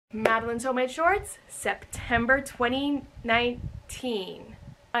Madelyn's Homemade Shorts, September 2019.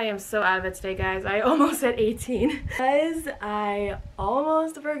 I am so out of it today, guys. I almost said 18. Guys, I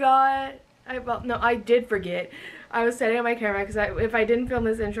almost forgot. I did forget. I was setting up my camera because if I didn't film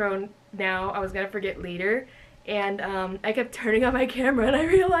this intro now, I was gonna forget later. And I kept turning on my camera and I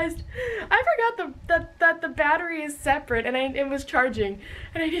realized I forgot that the battery is separate and it was charging.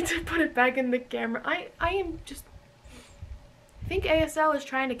 And I need to put it back in the camera. I think ASL is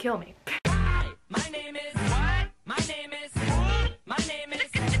trying to kill me. Hi, my name is what? My name is my name is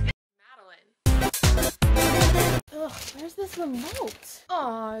Madelyn. Ugh, where's this remote?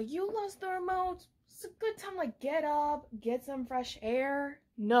 Aw, you lost the remote. It's a good time to get up, get some fresh air.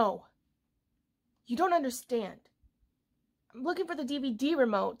 No. You don't understand. I'm looking for the DVD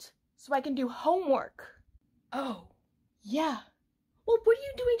remote so I can do homework. Oh, yeah. Well, what are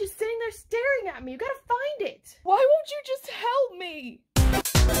you doing just sitting there staring at me? You gotta find it. Why won't you just help me?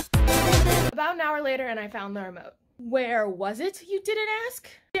 About an hour later and I found the remote. Where was it, you didn't ask?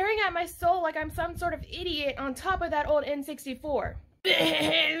 Staring at my soul like I'm some sort of idiot on top of that old N64.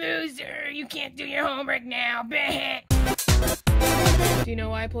 Loser, you can't do your homework now. Do you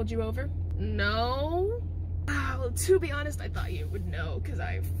know why I pulled you over? No? Well, to be honest, I thought you would know because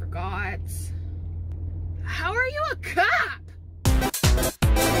I forgot. How are you a cop?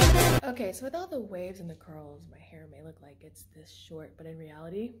 Okay, so with all the waves and the curls, my hair may look like it's this short, but in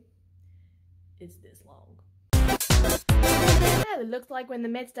reality, it's this long. Well, it looks like we're in the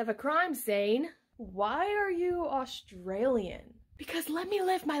midst of a crime scene. Why are you Australian? Because let me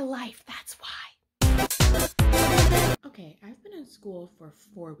live my life, that's why. Okay, I've been in school for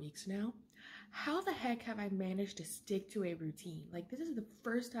 4 weeks now. How the heck have I managed to stick to a routine? Like, this is the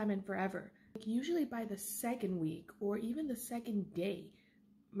first time in forever. Like, usually by the second week or even the second day,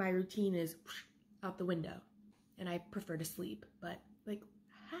 my routine is out the window and I prefer to sleep. But, like,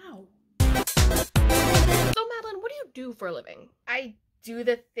 how? So, Madelyn, what do you do for a living? I do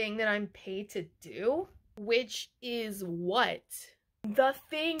the thing that I'm paid to do, which is what? The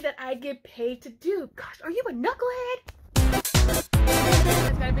thing that I get paid to do. Gosh, are you a knucklehead? That's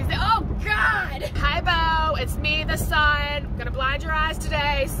gotta be oh God! Hi, Bo. It's me, the sun. I'm gonna blind your eyes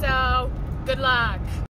today, so good luck.